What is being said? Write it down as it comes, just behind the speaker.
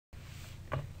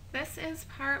this is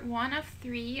part 1 of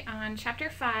 3 on chapter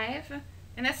 5.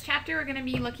 In this chapter we're going to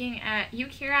be looking at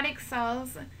eukaryotic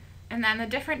cells and then the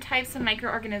different types of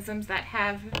microorganisms that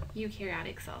have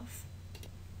eukaryotic cells.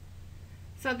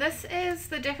 So this is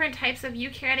the different types of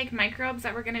eukaryotic microbes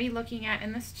that we're going to be looking at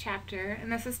in this chapter,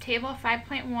 and this is table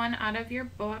 5.1 out of your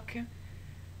book.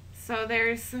 So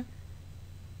there's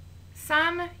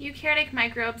some eukaryotic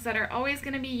microbes that are always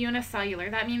going to be unicellular.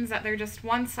 That means that they're just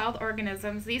one-celled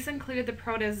organisms. These include the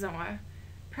protozoa.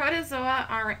 Protozoa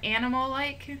are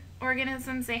animal-like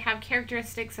organisms. They have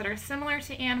characteristics that are similar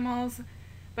to animals,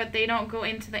 but they don't go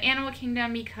into the animal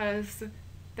kingdom because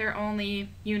they're only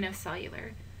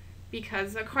unicellular.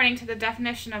 Because according to the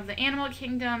definition of the animal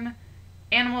kingdom,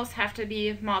 animals have to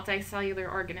be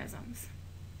multicellular organisms.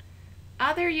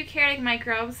 Other eukaryotic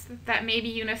microbes that may be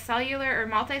unicellular or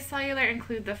multicellular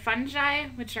include the fungi,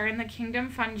 which are in the kingdom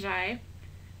fungi,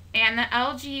 and the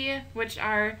algae, which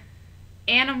are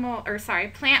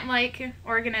plant-like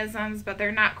organisms, but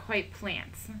they're not quite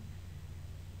plants.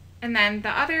 And then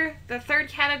the third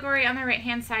category on the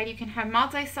right-hand side, you can have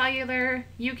multicellular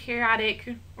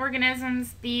eukaryotic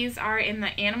organisms. These are in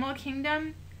the animal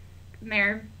kingdom.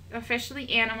 They're officially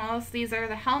animals. These are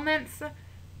the helminths,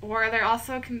 or they're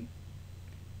also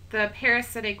the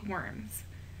parasitic worms.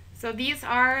 So these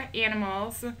are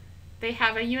animals. They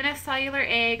have a unicellular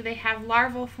egg, they have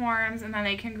larval forms, and then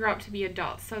they can grow up to be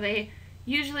adults. So they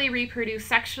usually reproduce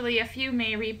sexually. A few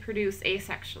may reproduce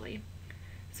asexually.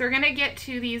 So we're going to get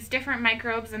to these different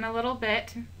microbes in a little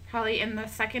bit, probably in the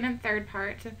second and third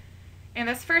part. In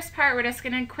this first part, we're just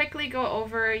going to quickly go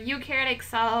over eukaryotic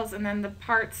cells and then the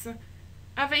parts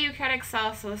of a eukaryotic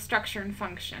cell, so the structure and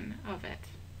function of it.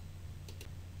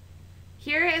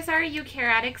 Here is our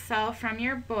eukaryotic cell from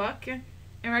your book, and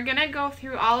we're going to go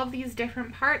through all of these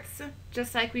different parts,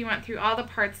 just like we went through all the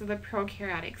parts of the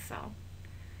prokaryotic cell.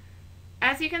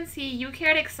 As you can see,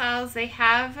 eukaryotic cells, they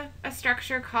have a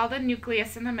structure called a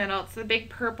nucleus in the middle. It's the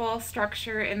big purple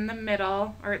structure in the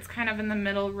middle, or it's kind of in the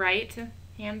middle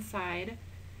right-hand side.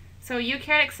 So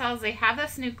eukaryotic cells, they have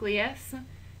this nucleus,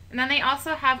 and then they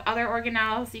also have other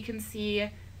organelles. You can see,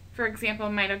 for example,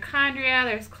 mitochondria,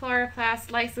 there's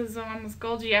chloroplasts, lysosomes,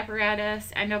 Golgi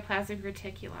apparatus, endoplasmic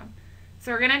reticulum.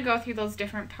 So we're going to go through those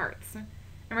different parts.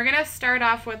 And we're going to start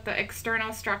off with the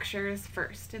external structures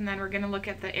first, and then we're going to look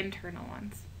at the internal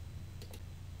ones.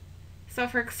 So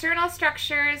for external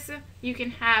structures, you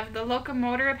can have the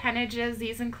locomotor appendages.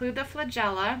 These include the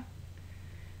flagella.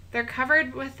 They're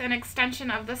covered with an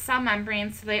extension of the cell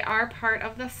membrane, so they are part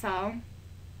of the cell.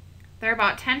 They're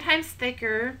about 10 times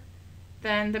thicker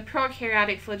than the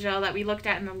prokaryotic flagella that we looked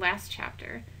at in the last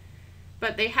chapter.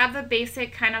 But they have the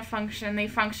basic kind of function. They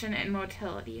function in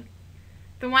motility.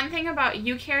 The one thing about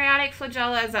eukaryotic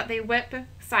flagella is that they whip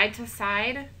side to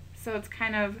side, so it's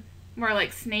kind of more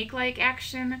like snake-like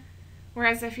action.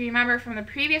 Whereas if you remember from the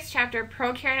previous chapter,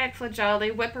 prokaryotic flagella, they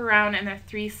whip around in a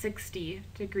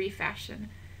 360-degree fashion.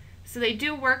 So they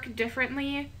do work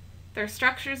differently. Their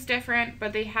structure's different,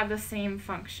 but they have the same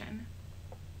function.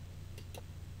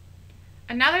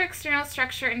 Another external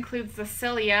structure includes the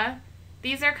cilia.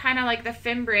 These are kind of like the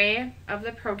fimbriae of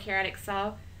the prokaryotic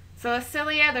cell. So the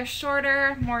cilia, they're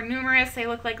shorter, more numerous. They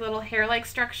look like little hair-like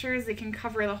structures. They can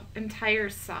cover the entire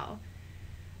cell.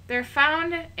 They're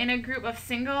found in a group of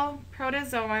single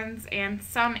protozoans and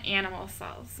some animal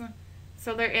cells.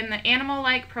 So they're in the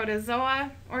animal-like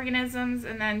protozoa organisms,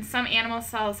 and then some animal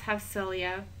cells have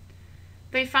cilia.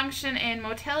 They function in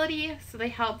motility, so they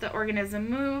help the organism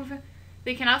move.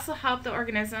 They can also help the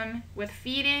organism with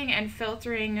feeding and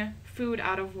filtering food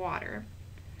out of water.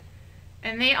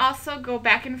 And they also go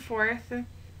back and forth.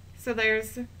 So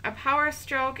there's a power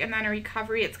stroke and then a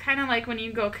recovery. It's kind of like when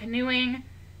you go canoeing,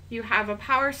 you have a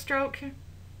power stroke,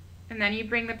 and then you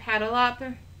bring the paddle up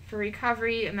for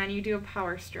recovery, and then you do a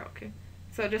power stroke.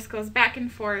 So it just goes back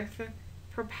and forth,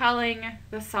 propelling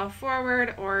the cell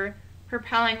forward or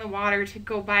propelling the water to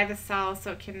go by the cell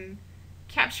so it can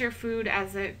capture food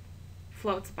as it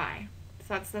floats by. So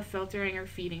that's the filtering or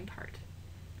feeding part.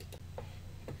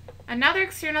 Another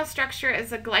external structure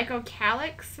is the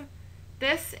glycocalyx.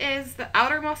 This is the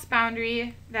outermost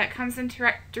boundary that comes in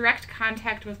direct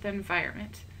contact with the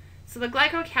environment. So the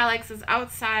glycocalyx is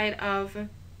outside of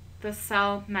the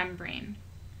cell membrane.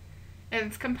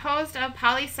 It's composed of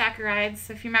polysaccharides.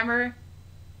 So if you remember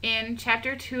in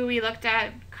chapter 2 we looked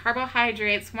at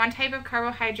carbohydrates. One type of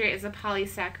carbohydrate is a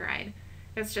polysaccharide.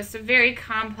 It's just a very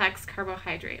complex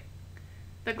carbohydrate.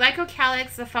 The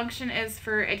glycocalyx, the function is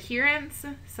for adherence,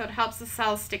 so it helps the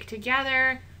cells stick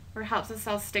together or helps the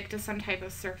cells stick to some type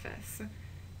of surface.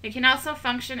 It can also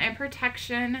function in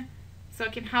protection So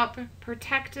it can help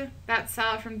protect that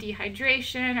cell from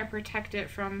dehydration or protect it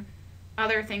from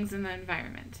other things in the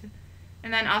environment.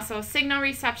 And then also signal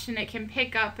reception, it can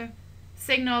pick up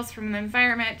signals from the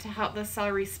environment to help the cell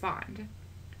respond.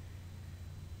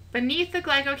 Beneath the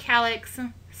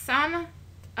glycocalyx, some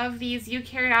of these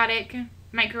eukaryotic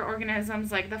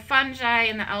microorganisms like the fungi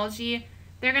and the algae,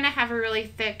 they're going to have a really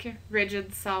thick,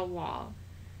 rigid cell wall.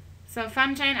 So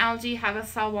fungi and algae have a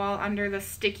cell wall under the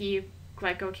sticky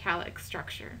glycocalyx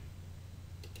structure.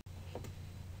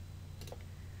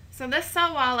 So this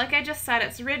cell wall, like I just said,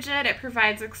 it's rigid. It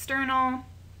provides external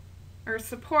or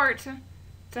support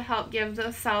to help give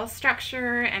the cell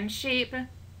structure and shape.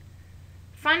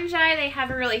 Fungi, they have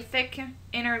a really thick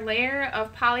inner layer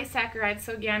of polysaccharides.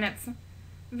 So again, it's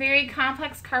very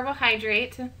complex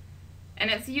carbohydrate,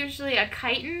 and it's usually a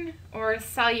chitin or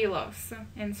cellulose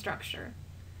in structure.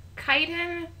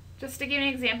 Chitin, just to give an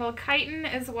example, chitin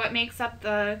is what makes up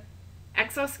the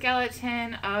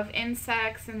exoskeleton of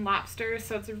insects and lobsters,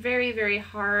 so it's a very, very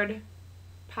hard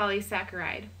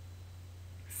polysaccharide.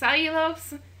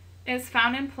 Cellulose is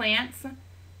found in plants,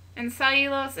 and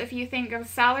cellulose, if you think of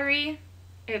celery,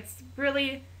 it's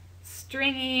really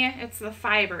stringy, it's the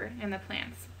fiber in the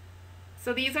plants.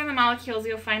 So these are the molecules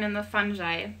you'll find in the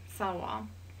fungi cell wall.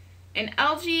 In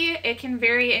algae, it can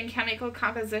vary in chemical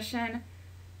composition.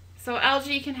 So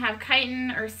algae can have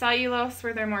chitin or cellulose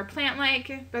where they're more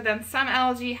plant-like, but then some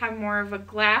algae have more of a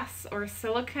glass or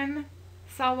silicon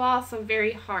cell wall, so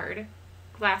very hard,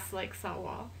 glass-like cell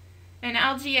wall. In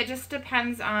algae, it just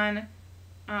depends on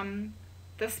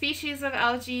the species of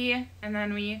algae, and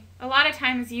then we a lot of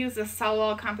times use the cell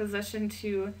wall composition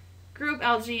to group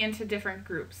algae into different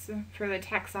groups for the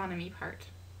taxonomy part.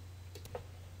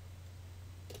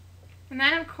 And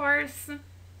then, of course,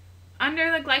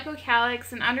 under the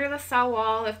glycocalyx and under the cell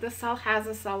wall, if the cell has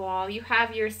a cell wall, you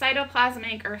have your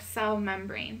cytoplasmic or cell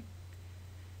membrane.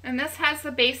 And this has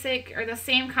the basic or the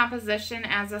same composition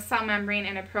as a cell membrane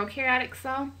in a prokaryotic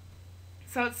cell.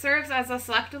 So it serves as a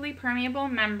selectively permeable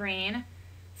membrane,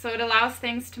 so it allows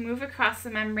things to move across the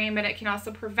membrane, but it can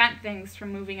also prevent things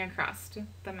from moving across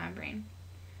the membrane.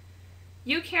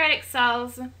 Eukaryotic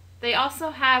cells, they also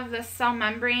have the cell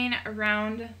membrane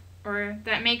around or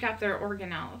that make up their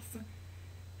organelles.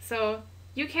 So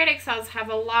eukaryotic cells have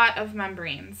a lot of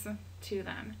membranes to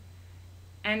them.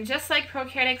 And just like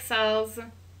prokaryotic cells,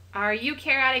 our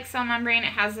eukaryotic cell membrane,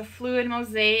 it has a fluid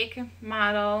mosaic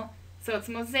model. So it's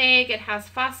mosaic, it has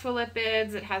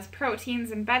phospholipids, it has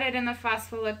proteins embedded in the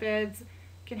phospholipids, it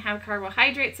can have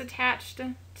carbohydrates attached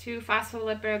to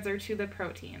phospholipids or to the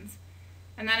proteins.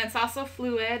 And then it's also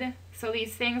fluid, so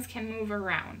these things can move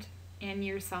around in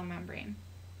your cell membrane.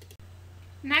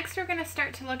 Next, we're going to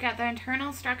start to look at the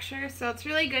internal structure, so it's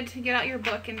really good to get out your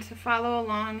book and to follow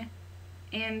along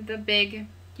in the big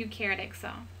eukaryotic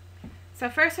cell. So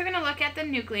first we're going to look at the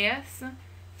nucleus.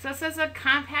 So this is a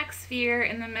compact sphere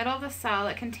in the middle of the cell.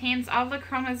 It contains all the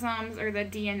chromosomes or the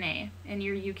DNA in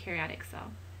your eukaryotic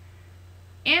cell.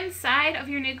 Inside of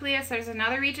your nucleus, there's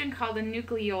another region called the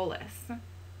nucleolus.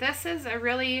 This is a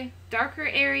really darker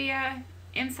area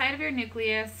inside of your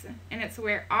nucleus, and it's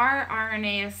where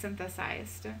rRNA is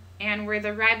synthesized and where the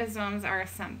ribosomes are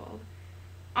assembled.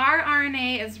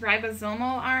 rRNA is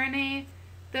ribosomal RNA.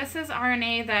 This is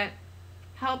RNA that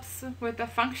helps with the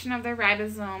function of the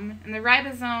ribosome, and the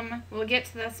ribosome, we'll get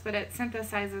to this, but it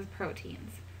synthesizes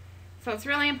proteins. So it's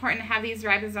really important to have these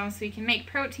ribosomes so you can make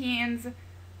proteins.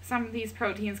 Some of these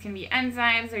proteins can be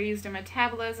enzymes, they're used in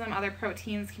metabolism, other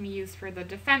proteins can be used for the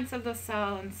defense of the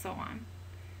cell, and so on.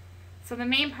 So the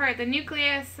main part, the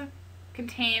nucleus,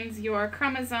 contains your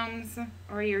chromosomes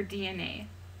or your DNA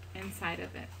inside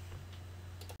of it.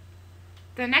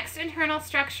 The next internal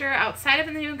structure outside of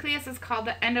the nucleus is called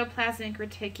the endoplasmic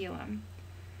reticulum.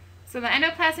 So the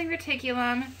endoplasmic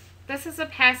reticulum, this is a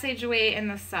passageway in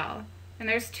the cell. And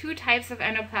there's two types of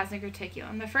endoplasmic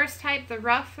reticulum. The first type, the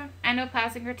rough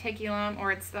endoplasmic reticulum,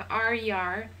 or it's the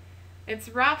RER. It's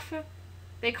rough.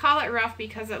 They call it rough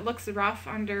because it looks rough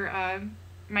under a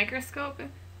microscope,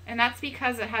 and that's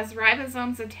because it has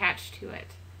ribosomes attached to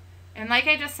it. And like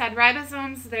I just said,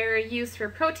 ribosomes, they're used for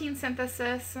protein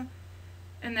synthesis,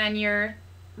 and then your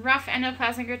rough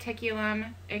endoplasmic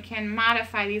reticulum, it can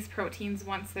modify these proteins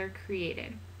once they're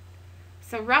created.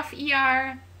 So rough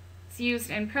ER is used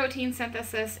in protein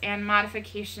synthesis and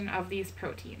modification of these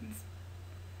proteins.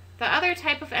 The other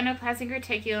type of endoplasmic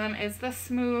reticulum is the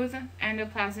smooth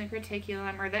endoplasmic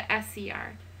reticulum, or the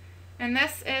SER. And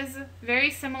this is very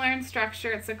similar in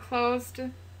structure. It's a closed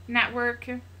network,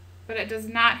 but it does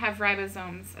not have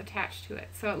ribosomes attached to it,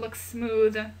 so it looks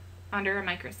smooth under a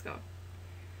microscope.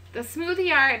 The smooth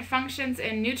ER, it functions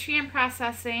in nutrient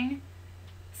processing,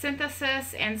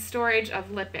 synthesis and storage of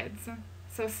lipids.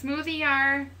 So smooth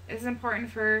ER is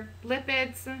important for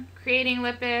lipids, creating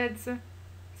lipids,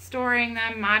 storing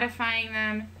them, modifying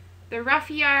them. The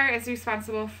rough ER is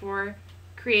responsible for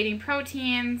creating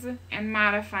proteins and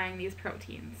modifying these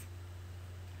proteins.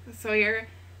 So your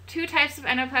two types of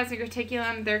endoplasmic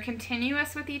reticulum, they're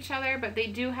continuous with each other, but they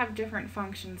do have different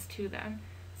functions to them.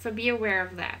 So be aware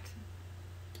of that.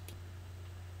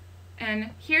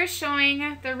 And here's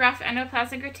showing the rough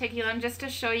endoplasmic reticulum just to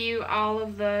show you all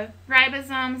of the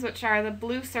ribosomes, which are the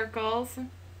blue circles.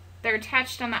 They're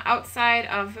attached on the outside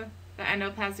of the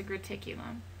endoplasmic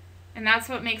reticulum. And that's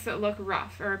what makes it look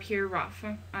rough or appear rough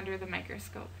under the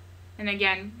microscope. And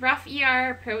again, rough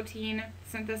ER, protein,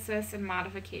 synthesis, and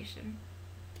modification.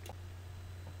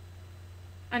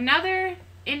 Another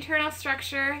internal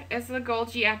structure is the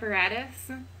Golgi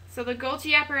apparatus. So the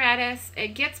Golgi apparatus, it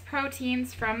gets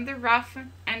proteins from the rough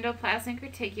endoplasmic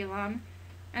reticulum,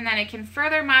 and then it can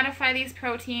further modify these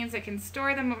proteins, it can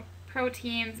store the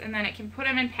proteins, and then it can put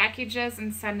them in packages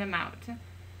and send them out.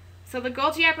 So the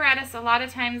Golgi apparatus, a lot of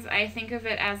times I think of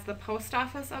it as the post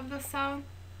office of the cell,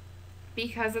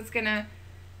 because it's going to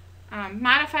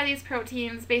modify these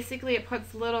proteins. Basically, it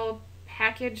puts little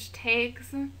package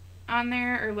tags on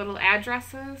there, or little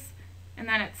addresses, and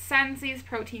then it sends these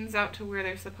proteins out to where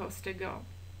they're supposed to go.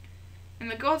 In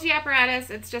the Golgi apparatus,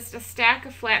 it's just a stack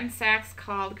of flattened sacs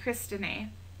called cristae,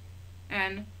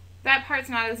 and that part's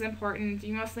not as important.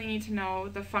 You mostly need to know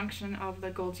the function of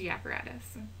the Golgi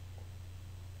apparatus.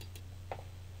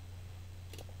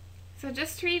 So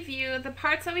just to review, the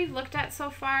parts that we've looked at so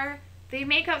far, they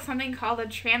make up something called a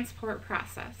transport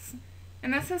process.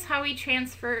 And this is how we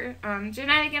transfer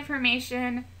genetic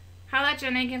information, how that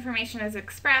genetic information is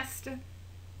expressed,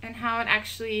 and how it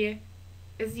actually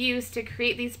is used to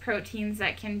create these proteins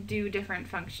that can do different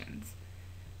functions.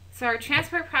 So our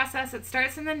transport process, it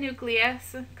starts in the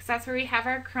nucleus, because that's where we have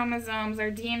our chromosomes,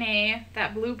 our DNA,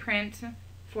 that blueprint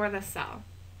for the cell.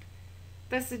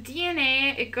 This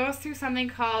DNA, it goes through something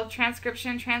called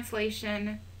transcription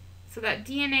translation. So that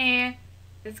DNA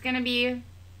is going to be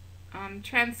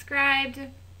transcribed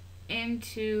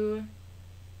into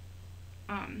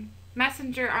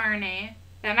messenger RNA.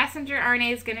 That messenger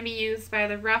RNA is going to be used by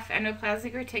the rough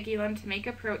endoplasmic reticulum to make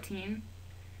a protein.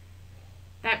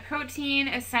 That protein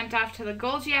is sent off to the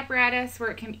Golgi apparatus where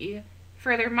it can be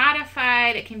further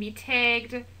modified, it can be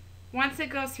tagged. Once it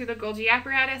goes through the Golgi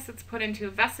apparatus, it's put into a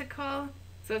vesicle,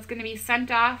 so it's going to be sent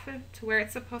off to where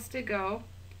it's supposed to go.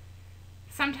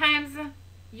 Sometimes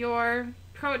your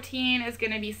protein is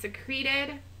going to be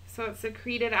secreted, so it's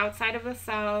secreted outside of the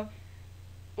cell,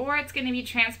 or it's going to be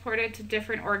transported to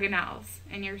different organelles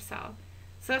in your cell.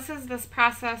 So this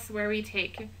process where we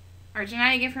take our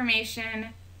genetic information,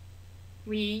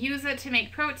 we use it to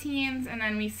make proteins, and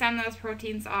then we send those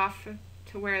proteins off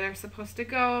to where they're supposed to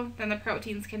go. Then the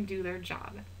proteins can do their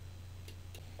job.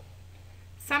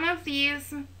 Some of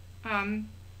these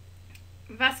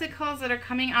vesicles that are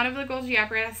coming out of the Golgi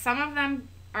apparatus, some of them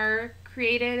are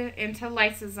created into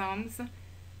lysosomes.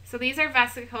 So these are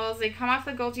vesicles, they come off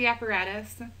the Golgi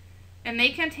apparatus, and they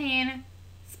contain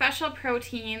special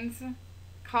proteins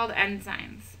called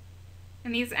enzymes.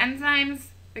 And these enzymes,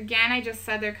 again, I just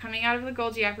said they're coming out of the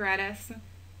Golgi apparatus,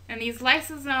 and these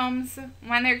lysosomes,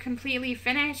 when they're completely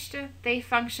finished, they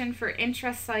function for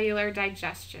intracellular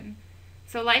digestion.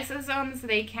 So lysosomes,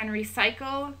 they can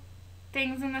recycle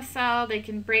things in the cell, they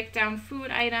can break down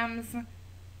food items,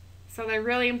 so they're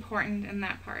really important in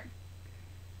that part.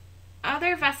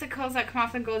 Other vesicles that come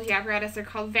off the Golgi apparatus are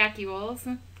called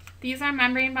vacuoles. These are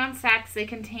membrane-bound sacs. They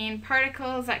contain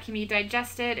particles that can be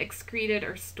digested, excreted,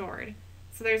 or stored.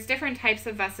 So there's different types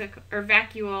of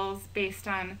vacuoles based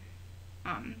on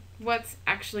what's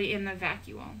actually in the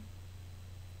vacuole.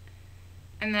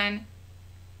 And then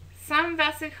some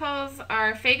vesicles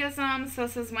are phagosomes. So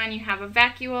this is when you have a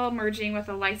vacuole merging with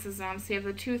a lysosome. So you have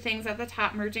the two things at the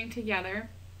top merging together.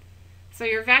 So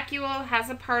your vacuole has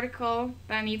a particle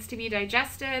that needs to be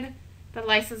digested. The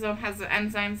lysosome has the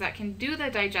enzymes that can do the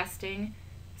digesting.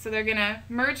 So they're going to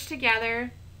merge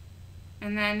together,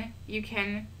 and then you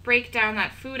can break down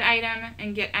that food item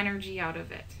and get energy out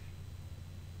of it.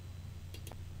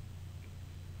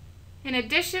 In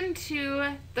addition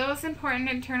to those important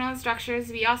internal structures,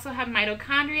 we also have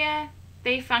mitochondria.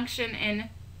 They function in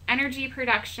energy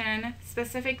production.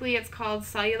 Specifically, it's called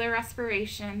cellular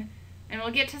respiration. And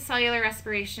we'll get to cellular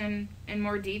respiration in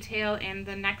more detail in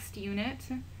the next unit.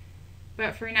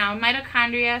 But for now,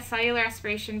 mitochondria, cellular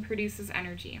respiration produces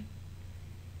energy.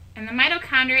 And the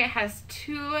mitochondria has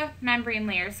two membrane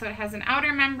layers. So it has an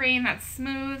outer membrane that's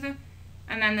smooth,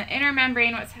 and then the inner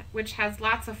membrane, which has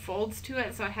lots of folds to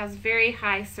it, so it has very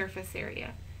high surface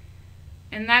area.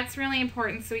 And that's really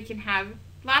important so we can have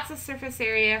lots of surface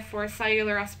area for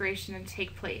cellular respiration to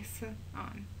take place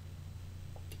on.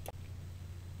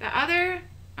 The other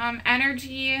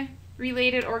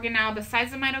energy-related organelle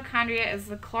besides the mitochondria is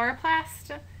the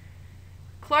chloroplast.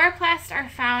 Chloroplasts are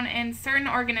found in certain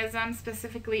organisms,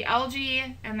 specifically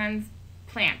algae, and then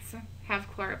plants have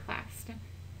chloroplast.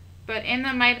 But in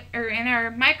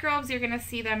our microbes, you're going to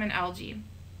see them in algae.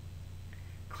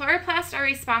 Chloroplasts are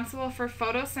responsible for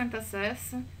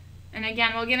photosynthesis, and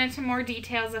again, we'll get into more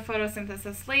details of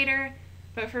photosynthesis later,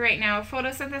 but for right now,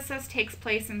 photosynthesis takes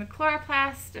place in the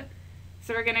chloroplast,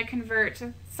 so we're going to convert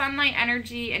sunlight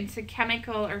energy into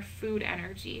chemical or food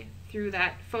energy through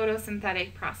that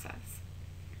photosynthetic process.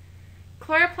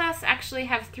 Chloroplasts actually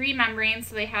have three membranes,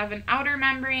 so they have an outer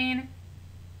membrane,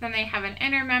 then they have an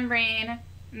inner membrane,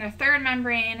 and the third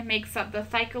membrane makes up the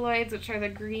thylakoids, which are the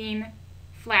green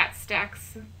flat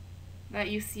stacks that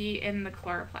you see in the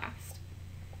chloroplast.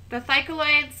 The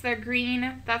thylakoids, they're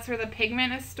green, that's where the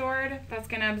pigment is stored, that's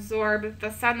going to absorb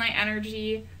the sunlight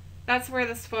energy, that's where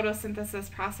this photosynthesis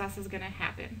process is going to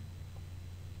happen.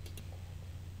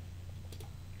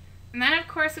 And then of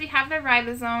course we have the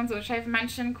ribosomes, which I've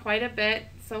mentioned quite a bit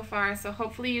so far, so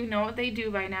hopefully you know what they do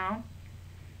by now.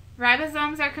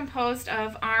 Ribosomes are composed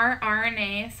of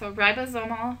rRNA, so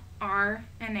ribosomal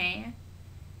RNA,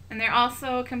 and they're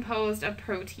also composed of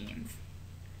proteins.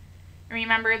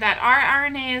 Remember that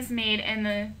rRNA is made in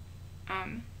the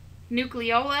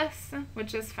nucleolus,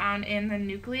 which is found in the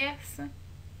nucleus.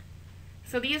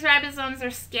 So these ribosomes are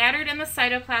scattered in the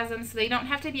cytoplasm, so they don't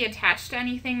have to be attached to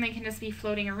anything, they can just be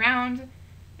floating around.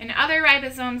 And other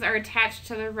ribosomes are attached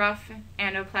to the rough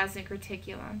endoplasmic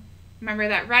reticulum. Remember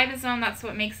that ribosome, that's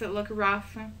what makes it look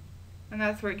rough, and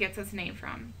that's where it gets its name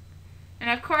from. And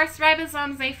of course,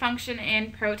 ribosomes, they function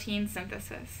in protein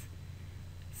synthesis.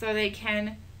 So they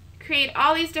can create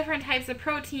all these different types of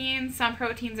proteins. Some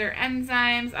proteins are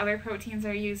enzymes, other proteins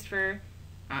are used for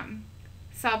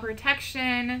cell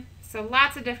protection, so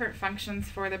lots of different functions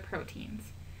for the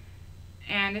proteins.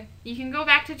 And you can go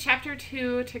back to chapter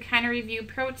 2 to kind of review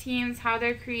proteins, how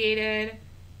they're created,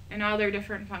 and all their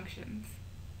different functions.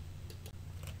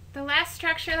 The last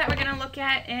structure that we're going to look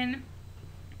at in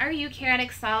our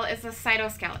eukaryotic cell is the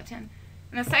cytoskeleton.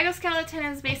 And the cytoskeleton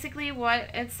is basically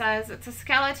what it says. It's a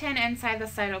skeleton inside the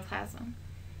cytoplasm.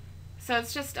 So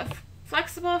it's just a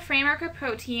flexible framework of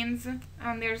proteins.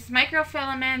 There's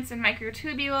microfilaments and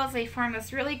microtubules. They form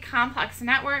this really complex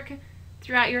network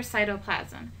throughout your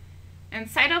cytoplasm. And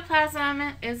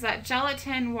cytoplasm is that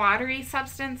gelatin watery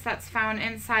substance that's found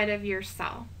inside of your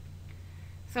cell.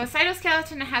 So a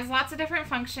cytoskeleton has lots of different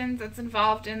functions. It's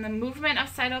involved in the movement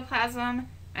of cytoplasm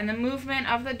and the movement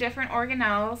of the different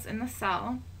organelles in the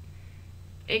cell.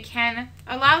 It can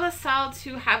allow the cell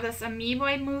to have this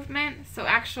amoeboid movement, so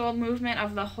actual movement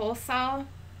of the whole cell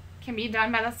can be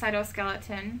done by the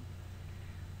cytoskeleton.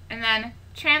 And then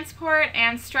transport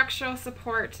and structural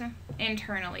support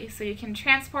internally. So you can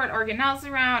transport organelles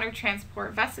around or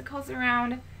transport vesicles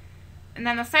around. And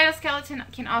then the cytoskeleton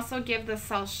can also give the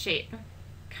cell shape,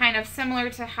 kind of similar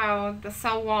to how the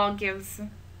cell wall gives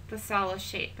the cell a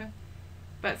shape.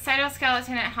 But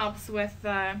cytoskeleton, it helps with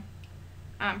the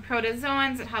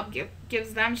protozoans, it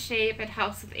gives them shape, it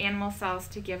helps with animal cells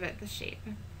to give it the shape.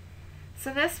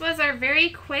 So this was our very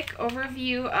quick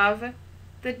overview of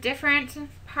the different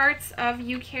parts of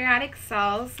eukaryotic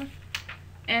cells,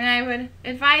 and I would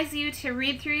advise you to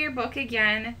read through your book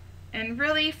again and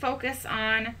really focus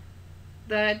on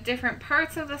the different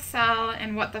parts of the cell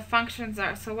and what the functions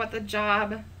are, so what the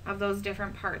job of those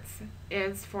different parts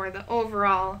is for the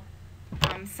overall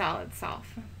cell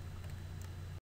itself.